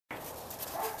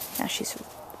Now she's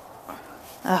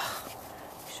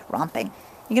romping.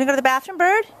 You gonna go to the bathroom,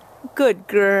 Bird? Good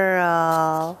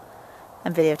girl.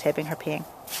 I'm videotaping her peeing.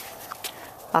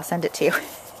 I'll send it to you.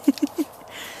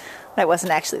 That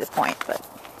wasn't actually the point, but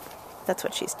that's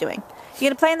what she's doing. You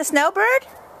gonna play in the snow, Bird?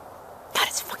 God,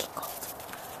 it's fucking cold.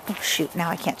 Oh shoot, now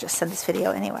I can't just send this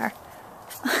video anywhere.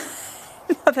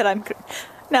 now that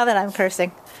I'm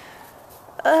cursing.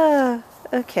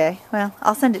 Okay, well,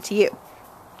 I'll send it to you.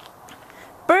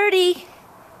 Birdie!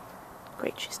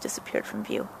 Great, she's disappeared from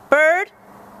view. Bird!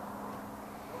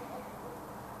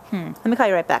 Let me call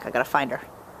you right back. I gotta find her.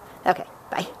 Okay,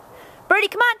 bye. Birdie,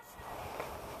 come on!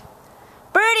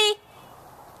 Birdie!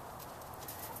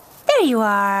 There you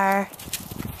are!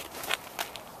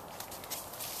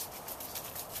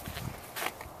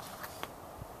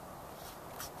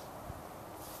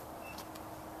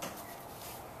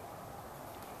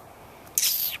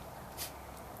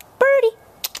 Birdie!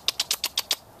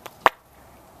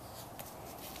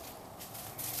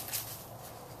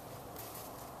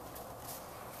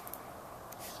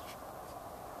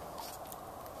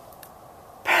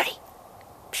 Birdie!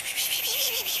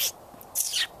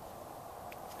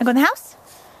 I go in the house?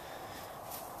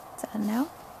 Is that a no?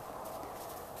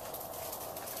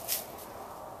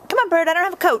 Come on, Bird, I don't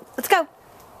have a coat. Let's go.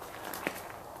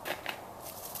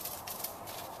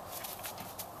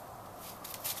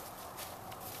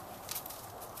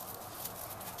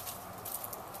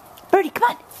 Birdie, come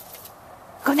on.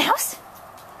 Go in the house?